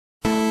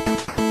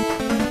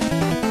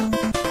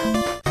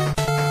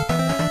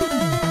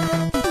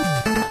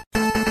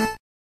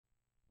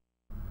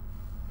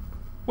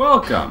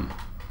Welcome!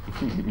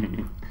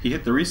 He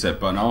hit the reset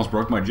button, I almost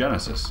broke my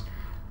Genesis.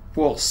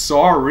 Well,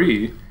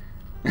 sorry.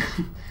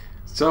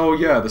 So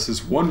yeah, this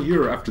is 1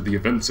 year after the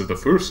events of the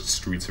first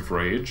Streets of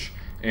Rage.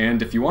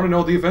 And if you want to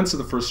know the events of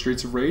the first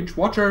Streets of Rage,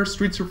 watch our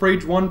Streets of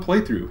Rage 1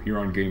 playthrough here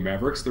on Game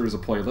Mavericks. There is a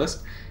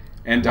playlist.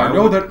 And I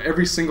know that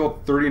every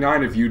single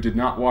 39 of you did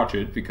not watch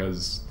it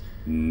because...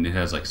 It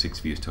has like 6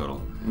 views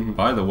total.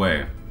 By the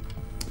way,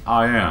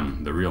 I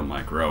am the real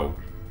Mike Rowe.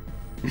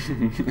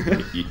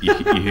 you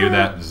hear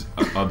that,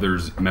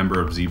 others member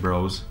of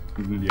Z-Bros?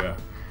 Yeah.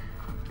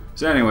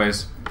 So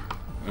anyways,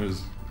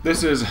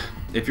 this is,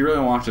 if you really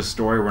want to watch the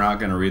story, we're not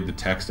going to read the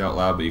text out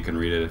loud, but you can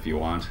read it if you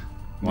want.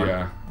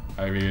 Yeah,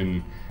 I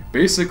mean,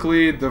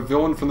 basically, the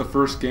villain from the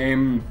first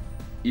game,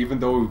 even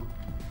though,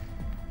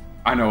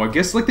 I know, I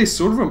guess like they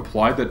sort of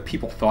implied that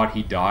people thought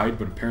he died,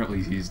 but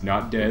apparently he's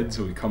not dead,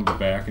 so he comes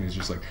back and he's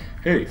just like,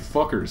 hey,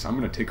 fuckers, I'm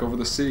going to take over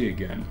the city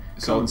again.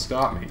 Come and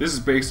stop me. This is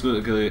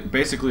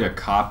basically a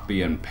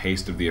copy and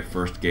paste of the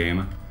first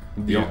game.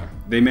 Yeah.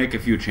 They make a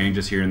few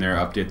changes here and there,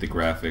 update the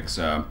graphics.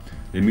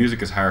 The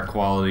music is higher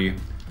quality,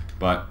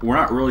 but we're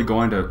not really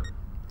going to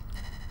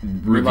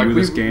review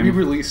this game. We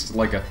released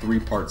like a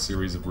 3-part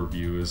series of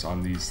reviews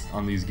on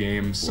these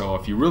games, so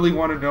if you really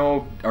want to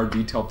know our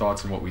detailed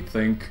thoughts on what we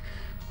think,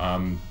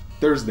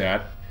 there's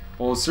that.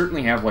 We'll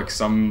certainly have like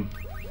some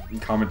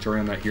commentary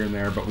on that here and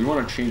there, but we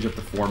want to change up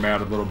the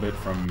format a little bit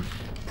from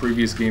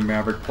previous Game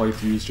Maverick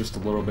playthroughs just a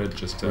little bit,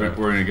 just to...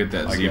 We're gonna get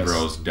that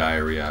Z-Bros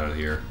diary out of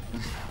here.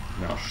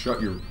 Now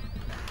shut your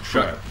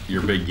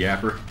big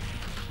yapper.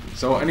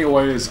 So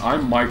anyways,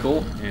 I'm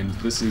Michael, and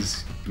this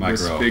is Mike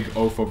this Rowe. big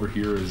oaf over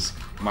here is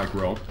Mike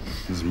Rowe.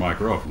 This is Mike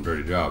Rowe from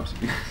Dirty Jobs.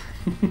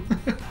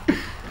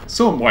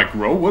 So Mike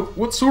Rowe,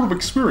 what sort of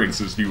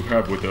experiences do you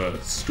have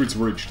with Streets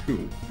of Rage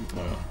 2?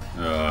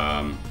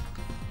 I'm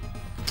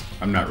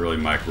not really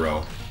Mike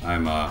Rowe.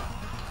 I'm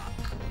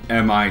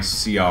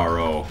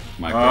M-I-C-R-O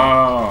Mike Rowe.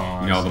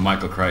 Oh, you know, the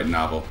Michael Crichton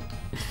novel.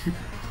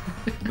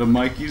 The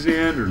Mikey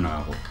Zander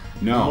novel.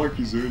 No.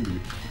 Mikey Zandy.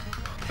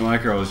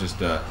 Mike Rowe is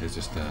just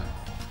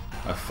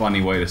a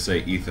funny way to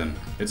say Ethan.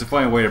 It's a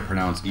funny way to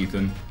pronounce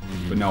Ethan.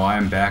 But no, I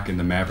am back in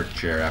the Maverick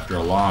chair after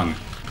a long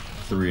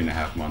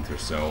 3.5 months or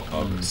so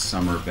of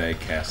summer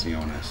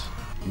vacaciones.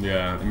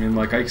 Yeah, I mean,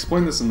 like, I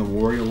explained this in the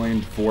Warrior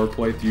Lane 4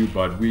 playthrough,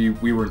 but we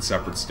were in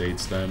separate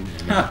states then.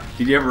 And,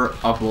 Did you ever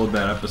upload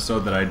that episode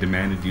that I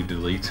demanded you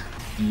delete?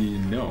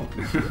 No,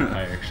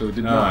 I actually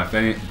did not.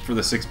 For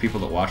the 6 people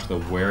that watched the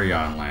Warrior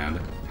Land.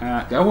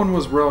 That one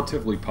was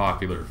relatively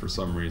popular for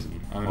some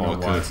reason. I don't know why.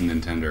 because it's a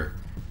Nintendo.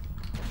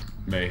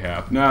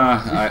 Mayhap.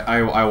 Nah,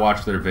 I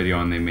watched their video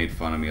and they made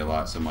fun of me a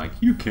lot, so I'm like,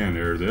 you can't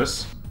air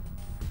this.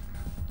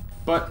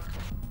 But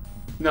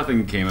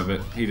nothing came of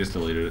it. He just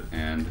deleted it,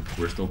 and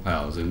we're still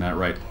pals. Isn't that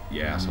right,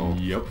 you asshole?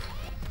 Yep.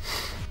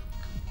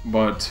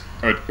 But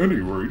at any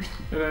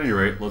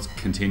rate, let's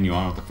continue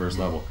on with the first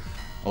level.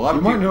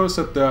 You might notice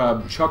that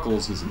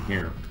Chuckles isn't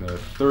here. The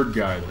third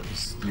guy that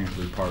is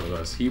usually part of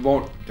us. He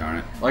won't... Darn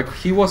it. Like,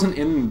 he wasn't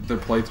in the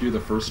playthrough of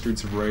the first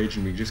Streets of Rage,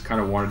 and we just kind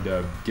of wanted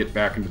to get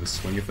back into the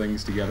swing of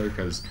things together,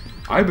 because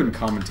I've been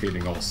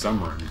commentating all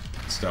summer and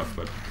stuff,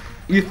 but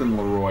Ethan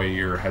Leroy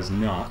here has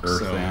not.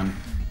 Earthan.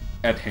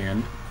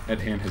 Ethan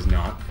has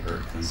not.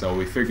 Earthan. So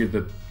we figured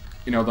that,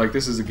 you know, like,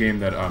 this is a game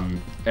that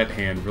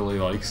Ethan really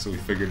likes, so we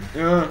figured,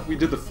 we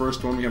did the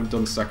first one, we haven't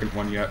done the second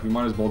one yet, we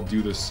might as well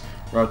do this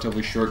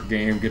relatively short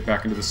game, get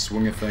back into the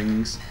swing of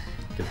things,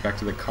 get back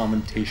to the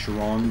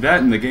commentation. That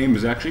in the game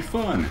is actually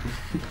fun.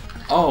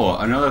 Oh,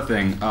 another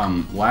thing.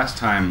 Last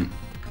time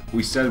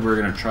we said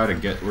we're gonna try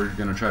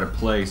to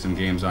play some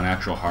games on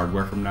actual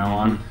hardware from now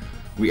on.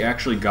 We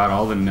actually got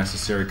all the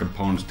necessary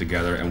components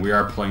together, and we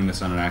are playing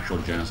this on an actual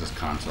Genesis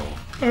console.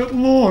 At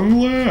long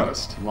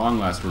last. Long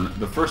last.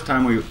 The first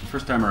time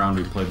around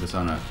we played this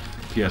on a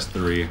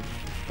PS3,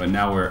 but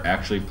now we're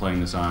actually playing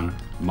this on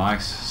my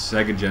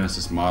Sega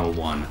Genesis Model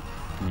 1.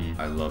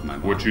 I love my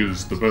model. Which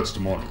is the best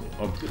model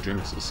of the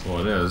Genesis. Well,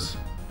 it is.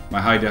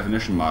 My high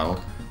definition model,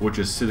 which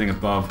is sitting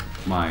above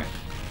my...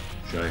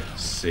 Should I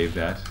save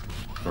that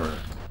for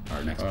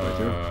our next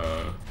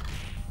playthrough?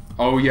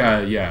 Oh,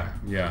 yeah.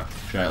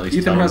 Should I at least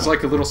Ethan has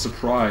like a little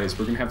surprise.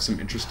 We're going to have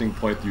some interesting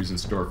playthroughs in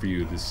store for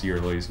you this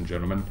year, ladies and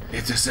gentlemen.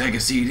 It's a Sega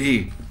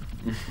CD!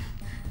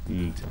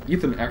 And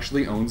Ethan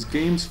actually owns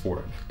games for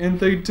it.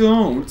 And they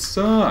don't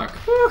suck.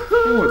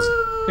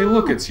 Hey,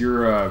 look, it's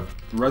your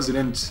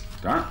resident...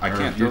 Darn it, I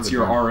can't It's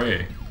your RA.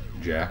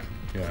 Jack.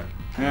 Yeah.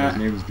 His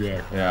name is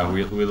Jack. Yeah,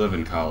 we live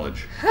in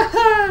college.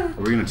 Are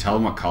we going to tell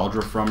them what college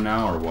we're from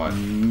now, or what?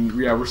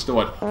 Yeah, we're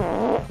still at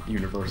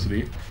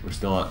university. We're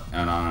still at an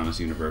anonymous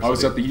university. I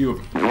was at the U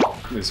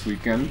of this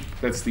weekend.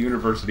 That's the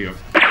University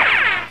of...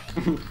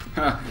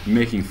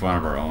 Making fun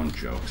of our own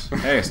jokes.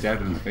 Hey, I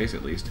stabbed him in the face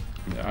at least.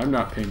 Yeah, I'm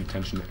not paying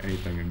attention to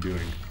anything I'm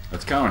doing.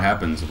 That's kind of what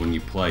happens when you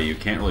play. You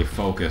can't really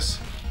focus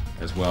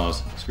as well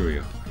as... Screw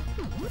you.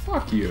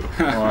 Fuck you.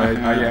 Oh, I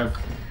have...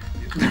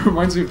 It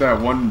reminds me of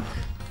that one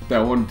that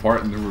one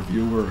part in the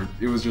review where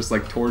it was just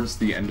like towards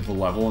the end of the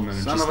level, and then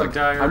it's Son just of a like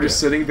diarrhea. I'm just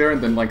sitting there,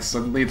 and then like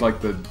suddenly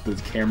like the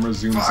camera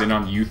zooms in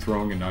on you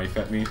throwing a knife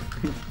at me.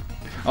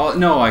 Oh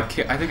no, I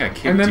think I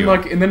kicked And then you.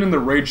 and then in the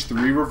Rage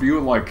 3 review,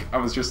 like I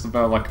was just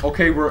about like,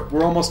 okay,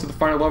 we're almost to the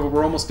final level,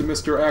 we're almost to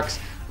Mr. X.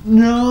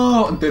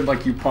 No, and then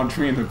like you punch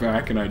me in the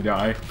back and I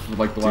die for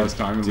like the last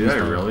time. Did I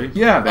really?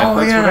 Yeah, that's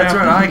what happened. That's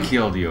right. I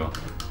killed you.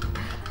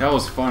 That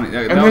was funny.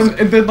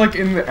 And then like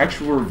in the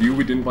actual review,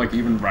 we didn't like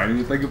even write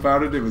anything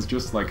about it. It was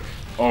just like,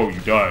 oh, you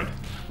died.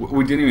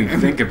 We didn't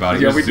even think about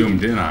it. Yeah, You we just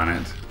zoomed in on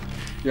it.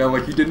 Yeah,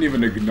 like you didn't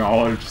even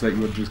acknowledge that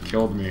you had just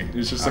killed me.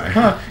 It's just like,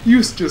 huh,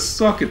 you just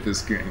suck at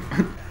this game.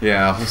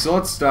 Yeah, so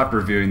let's stop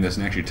reviewing this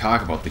and actually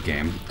talk about the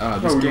game.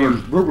 This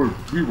game... We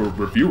were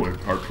reviewing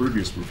our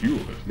previous review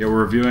of it. Yeah,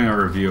 we're reviewing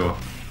our review.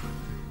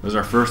 It was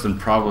our first and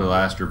probably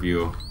last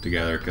review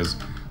together, because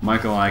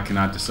Michael and I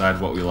cannot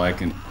decide what we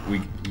like, and we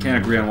can't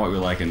agree on what we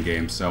like in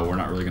games, so we're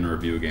not really going to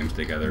review games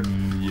together.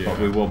 Yeah. But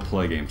we will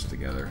play games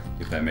together,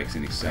 if that makes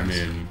any sense.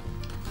 I mean,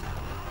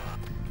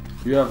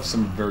 we have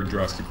some very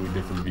drastically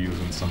different views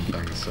on some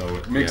things, so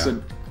it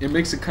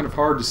makes it kind of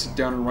hard to sit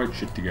down and write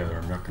shit together.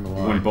 I'm not gonna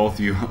lie. When both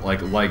of you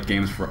like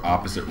games for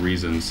opposite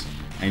reasons,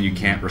 and you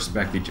can't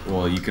respect you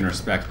can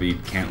respect, but you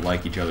can't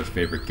like each other's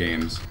favorite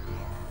games.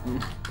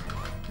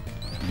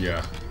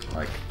 Yeah.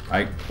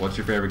 Like, what's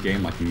your favorite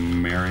game? Like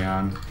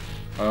Marion?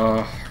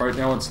 Right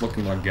now it's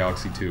looking like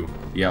Galaxy 2.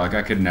 Yeah, like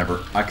I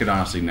could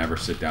honestly never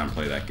sit down and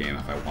play that game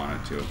if I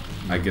wanted to.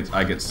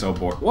 I get so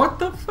bored. What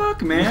the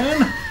fuck,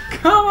 man?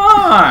 Come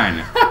on!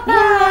 What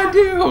did I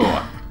do?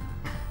 I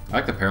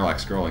like the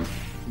parallax scrolling.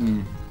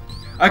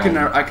 I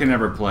can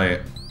never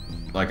play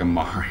like a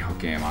Mario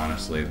game,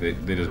 honestly.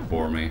 They just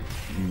bore me.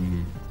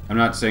 I'm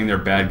not saying they're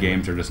bad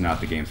games, they're just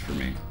not the games for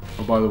me.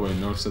 Oh, by the way,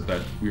 notice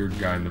that weird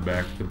guy in the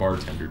back, the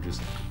bartender,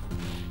 just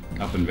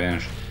Up and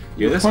vanished.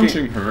 Yeah, this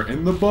punching her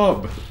in the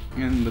bub.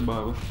 In the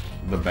bub.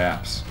 The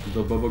baps.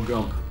 The bubba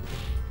gump.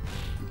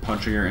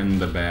 Punching her in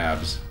the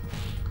babs.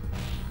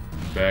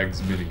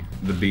 Bags mini.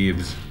 The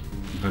beebs.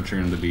 Punching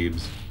her in the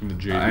beebs. The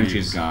JBs. And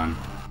she's gone.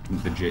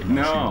 The J.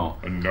 No.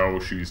 And now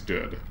she's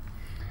dead.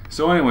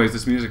 So, anyways,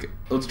 this music.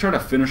 Let's try to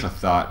finish a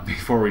thought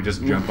before we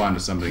just jump on to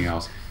something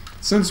else.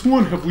 Since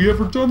when have we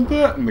ever done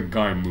that in the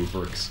Guy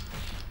Mavericks?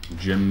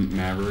 Jim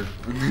Maverick.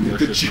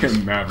 The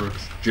Jim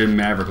Mavericks. Jim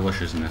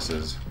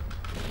Maverick-liciousnesses.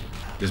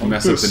 Just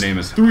mess up the name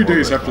as 3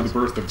 days after the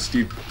birth of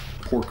Steve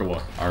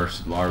Porkala,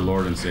 our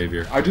Lord and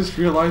Savior. I just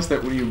realized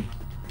that when you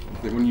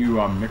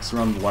mix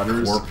around the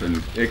letters,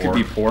 it could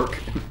be pork.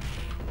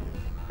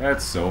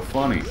 That's so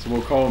funny. So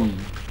we'll call him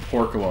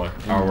Porkala.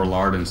 Our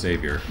Lord and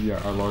Savior.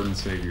 Yeah, our Lord and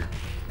Savior.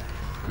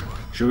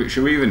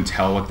 Should we even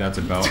tell what that's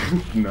about?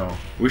 No.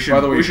 We should.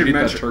 By the way, we should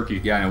mention that turkey.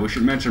 Yeah, no, we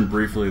should mention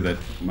briefly that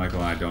Michael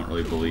and I don't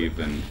really believe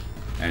in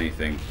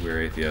anything.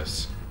 We're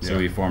atheists, so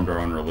we formed our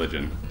own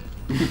religion.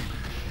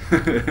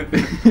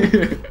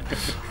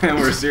 And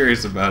we're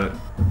serious about it.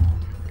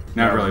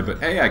 Not really, but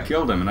hey, I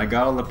killed him and I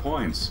got all the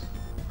points.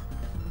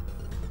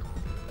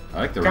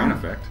 I like the rain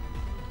effect.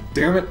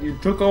 Damn it, you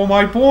took all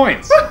my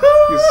points!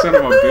 You son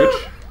of a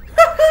bitch.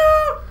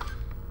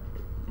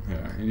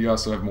 Yeah, and you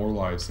also have more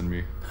lives than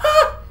me.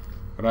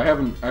 But I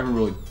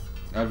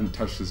haven't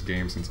touched this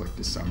game since like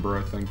December,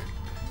 I think.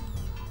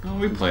 Oh,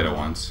 we played it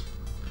once.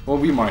 Well,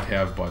 we might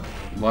have, but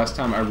last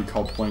time I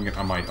recall playing it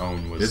on my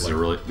own was this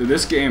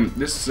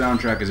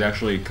soundtrack is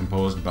actually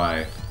composed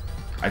by,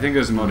 I think it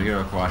was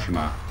Motohiro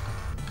Kawashima.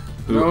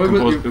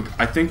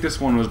 I think this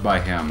one was by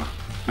him.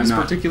 This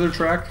particular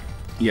track?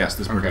 Yes,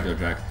 this particular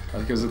track.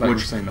 Because I thought you were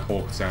saying the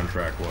whole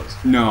soundtrack was.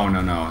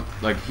 No.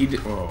 Like he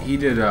did.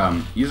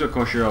 Yuzo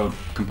Koshiro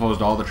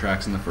composed all the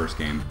tracks in the first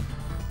game,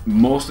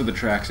 most of the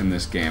tracks in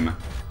this game,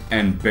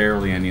 and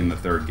barely any in the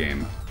third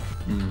game.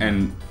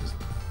 And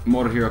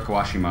Motohiro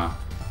Kawashima.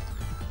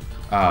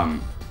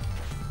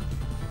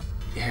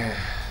 Yeah.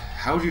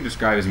 How would you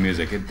describe his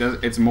music?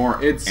 It's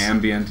more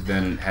ambient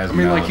than it has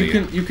melody.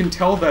 Like you can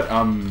tell that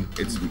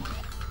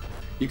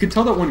you can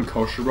tell that when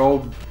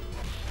Koshiro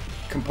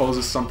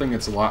composes something,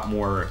 it's a lot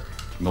more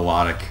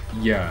melodic.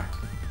 Yeah.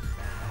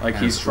 Like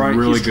and he's trying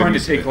to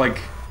take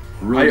like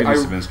really good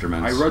use of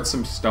instruments. I read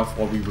some stuff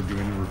while we were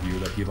doing the review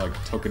that he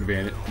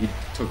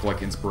took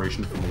like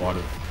inspiration from a lot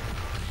of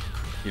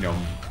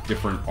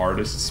different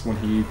artists when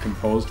he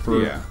composed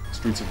for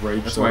Streets of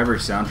Rage. That's why every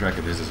soundtrack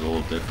of his is a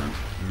little different.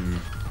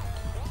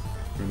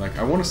 I mean, like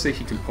I want to say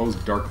he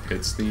composed Dark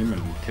Pit's theme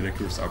and Kid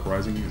Icarus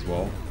Uprising as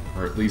well,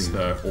 or at least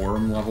the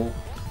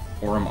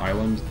Orem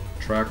Island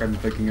track I'm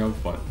thinking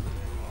of, but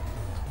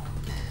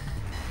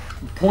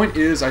point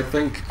is, I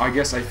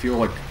guess I feel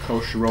like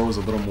Koshiro is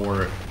a little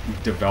more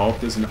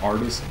developed as an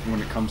artist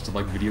when it comes to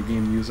like video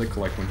game music.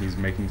 Like when he's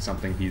making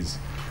something, he's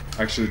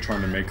actually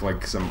trying to make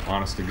like some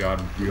honest to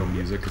god real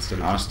music instead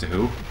of honest to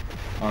who?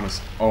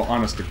 Honest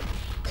to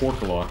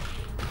Porkala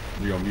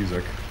real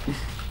music.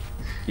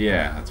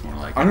 Yeah, that's more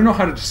like. I don't know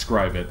how to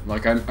describe it.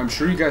 Like I'm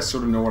sure you guys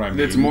sort of know what I mean.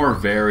 It's more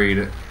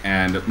varied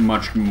and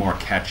much more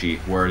catchy,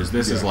 whereas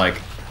this is like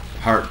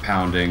heart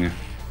pounding.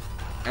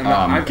 And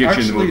I've get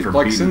actually, you in the mood for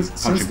like beating,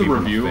 since the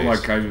review,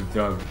 like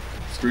I've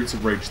Streets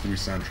of Rage 3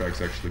 soundtrack's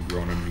actually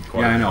grown on me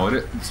quite. Yeah, I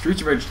know. Streets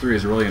of Rage 3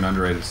 is really an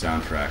underrated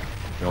soundtrack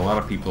that a lot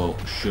of people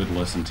should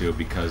listen to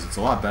because it's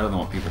a lot better than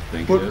what people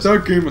think it is. But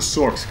that game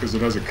sucks because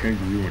it has a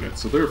kangaroo in it,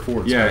 so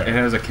therefore it's bad. It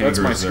has a kangaroo. That's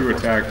my Screw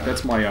Attack.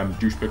 That's my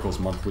Douche Pickles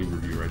monthly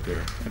review right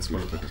there. That's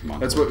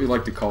what we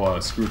like to call a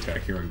Screw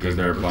Attack here in because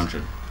they're a bunch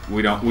of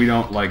we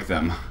don't like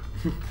them.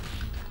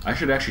 I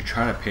should actually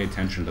try to pay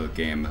attention to the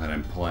game that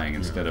I'm playing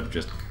instead of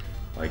just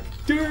like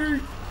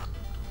dirt.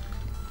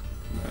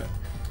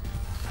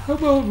 How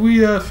about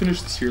we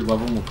finish this here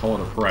level and we'll call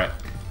it a Prat?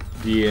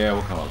 Yeah,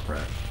 we'll call it a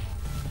Prat.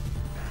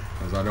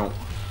 Because I'm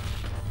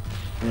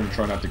gonna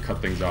try not to cut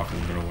things off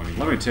in the middle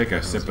anymore. Let me take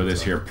a sip of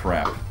this here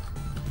prep.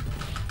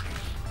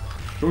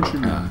 Don't you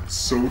mean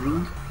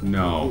soda?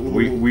 No,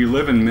 we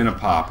live in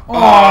Minnepop. Oh,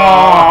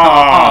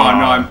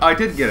 no, I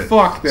did get it.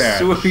 Fuck that.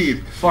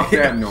 Sweet. Fuck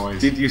that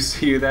noise. Did you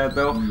see that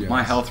though? Yes.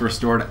 My health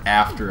restored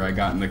after I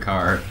got in the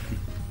car.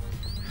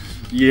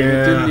 Yeah. And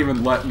it didn't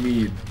even let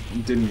me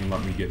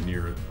get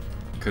near it.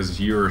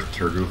 Because you're a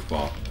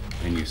goofball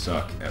and you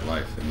suck at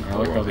life. And I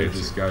like how there's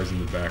this guy's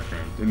in the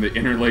background. And the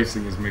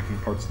interlacing is making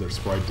parts of their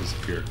sprite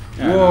disappear.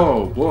 Yeah,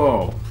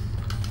 whoa.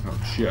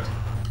 Oh shit.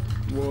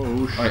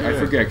 Whoa, shit. I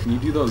forget, can you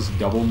do those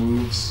double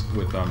moves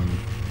with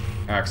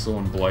Axel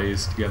and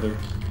Blaze together?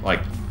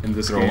 Like in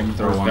this game?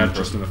 Throw or is one that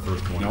just in the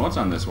first one? No, it's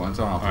on this one. It's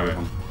on all three of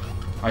them.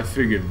 I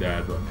figured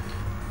that, but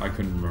I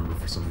couldn't remember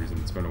for some reason.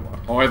 It's been a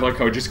while. Oh, I like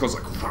how it just goes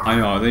like... I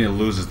know, then it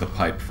loses the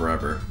pipe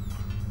forever.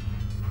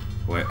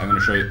 Wait, I'm gonna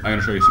show you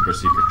a super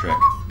secret trick.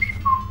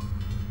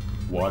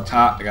 What?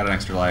 Ha, I got an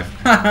extra life.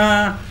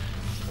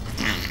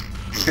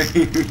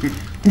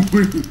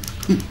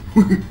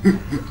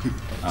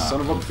 Son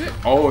of a bitch.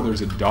 Oh,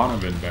 there's a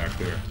Donovan back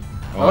there.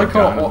 Oh,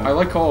 I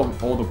like how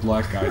all the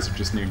black guys are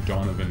just named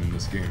Donovan in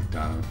this game.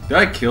 Donovan. Did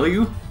I kill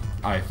you?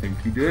 I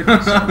think you did.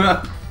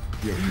 Oh,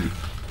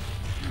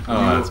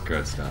 that's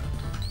good stuff.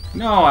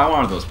 No, I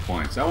wanted those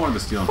points. I wanted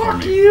to steal them from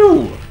me. Fuck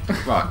you!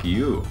 Fuck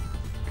you.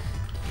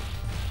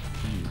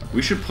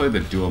 We should play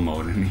the dual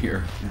mode in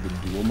here. The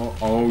dual mode?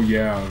 Oh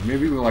yeah,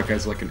 maybe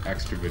as like an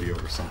extra video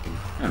or something.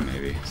 Yeah,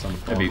 maybe.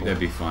 That'd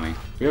be funny.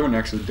 We haven't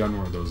actually done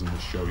one of those in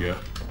this show yet.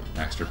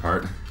 Extra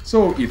part.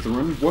 So,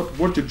 Etherin,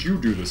 what did you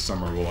do this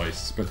summer while I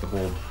spent the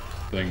whole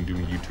thing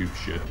doing YouTube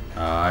shit?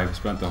 I've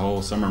spent the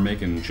whole summer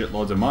making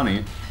shitloads of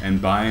money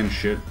and buying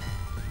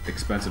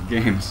expensive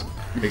games.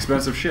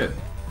 Expensive shit.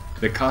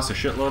 That costs a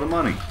shitload of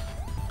money.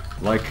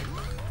 Like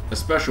a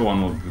special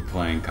one we'll be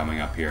playing coming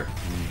up here.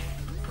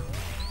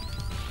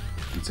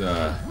 It's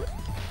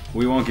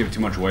we won't give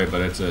too much away,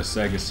 but it's a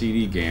Sega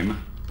CD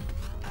game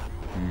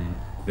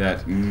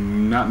that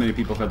not many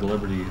people have had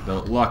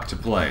the luck to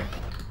play.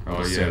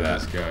 Oh yeah,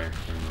 this guy.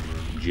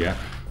 Yeah.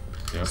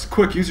 Yes.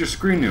 Quick, use your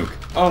screen nuke.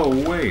 Oh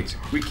wait,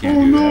 we can't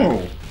do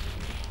that.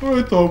 Oh no!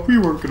 I thought we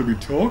weren't going to be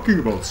talking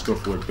about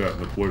stuff like that in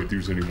the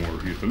playthroughs anymore,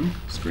 Ethan.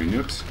 Screen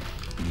nukes?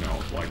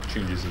 No, like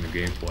changes in the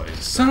gameplay.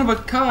 Son of a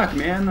cock,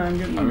 man! I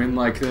mean,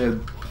 like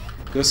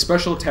the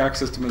special attack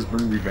system has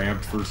been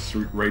revamped for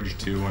Street Rage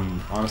 2,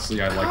 and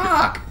honestly, I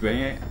like it.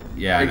 Man.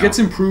 Yeah, it gets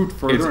improved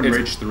further in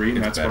Rage 3,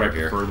 and that's what I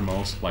here. prefer the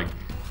most. Like,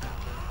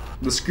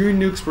 the screen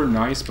nukes were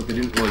nice, but they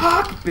didn't really.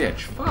 Fuck,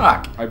 bitch!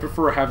 Fuck! I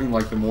prefer having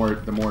like the more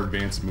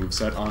advanced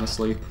moveset,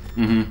 honestly.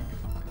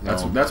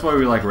 That's why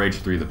we like Rage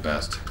 3 the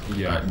best.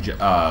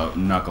 Yeah.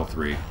 Knuckle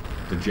 3,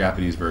 the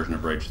Japanese version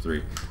of Rage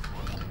 3.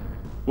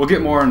 We'll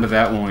get more into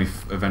that when we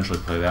eventually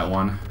play that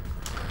one.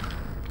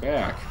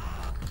 Back.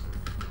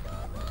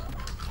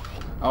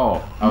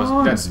 Oh,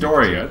 that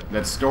story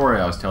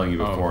I was telling you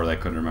before that I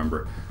couldn't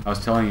remember. I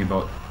was telling you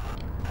about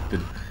the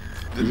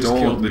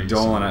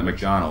Dolan at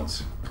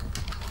McDonald's.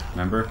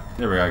 Remember?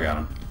 There we go, I got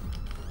him.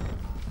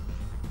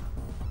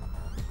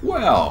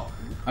 Well,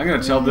 I'm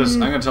gonna tell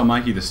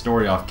Mikey the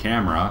story off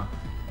camera,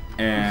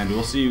 and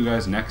we'll see you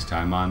guys next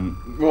time on.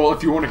 Well,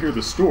 if you want to hear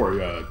the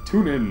story,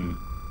 tune in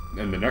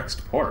the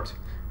next part,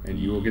 and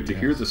you will get to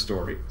hear the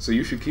story. So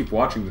you should keep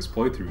watching this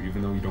playthrough,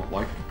 even though you don't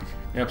like it.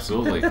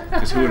 Absolutely,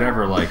 because who would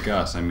ever like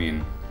us? I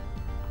mean,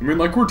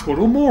 like we're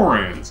total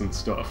morons and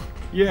stuff.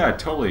 Yeah,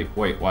 totally.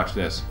 Wait, watch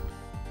this.